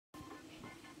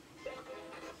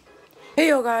Hey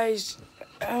yo guys,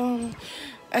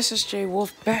 SSJ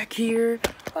Wolf back here,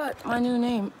 but my new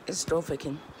name is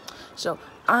Dolphikin. So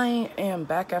I am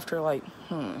back after like,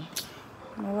 my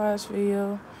last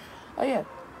video. Oh yeah,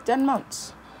 10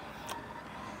 months.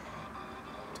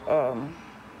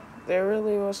 There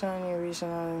really wasn't any reason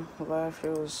I left.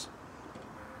 It was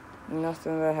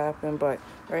nothing that happened, but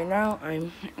right now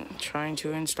I'm trying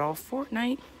to install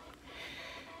Fortnite,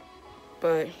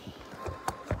 but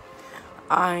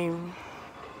I'm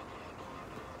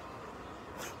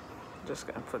just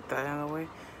gonna put that in the way.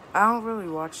 I don't really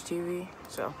watch TV,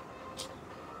 so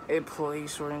it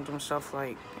plays random stuff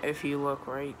like if you look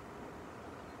right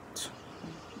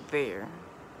there.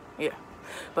 Yeah.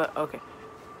 But okay.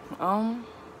 Well,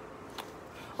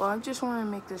 I just want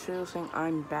to make this video saying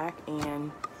I'm back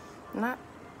and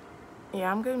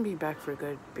I'm gonna be back for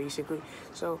good, basically.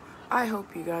 So I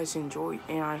hope you guys enjoy,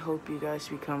 and I hope you guys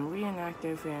become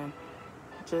reinactive and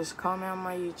just comment on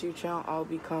my YouTube channel. I'll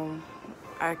become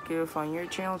active on your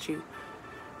channel too.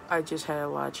 I just had a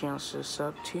lot of channels to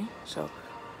sub to, so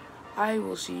I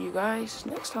will see you guys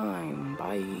next time.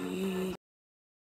 Bye.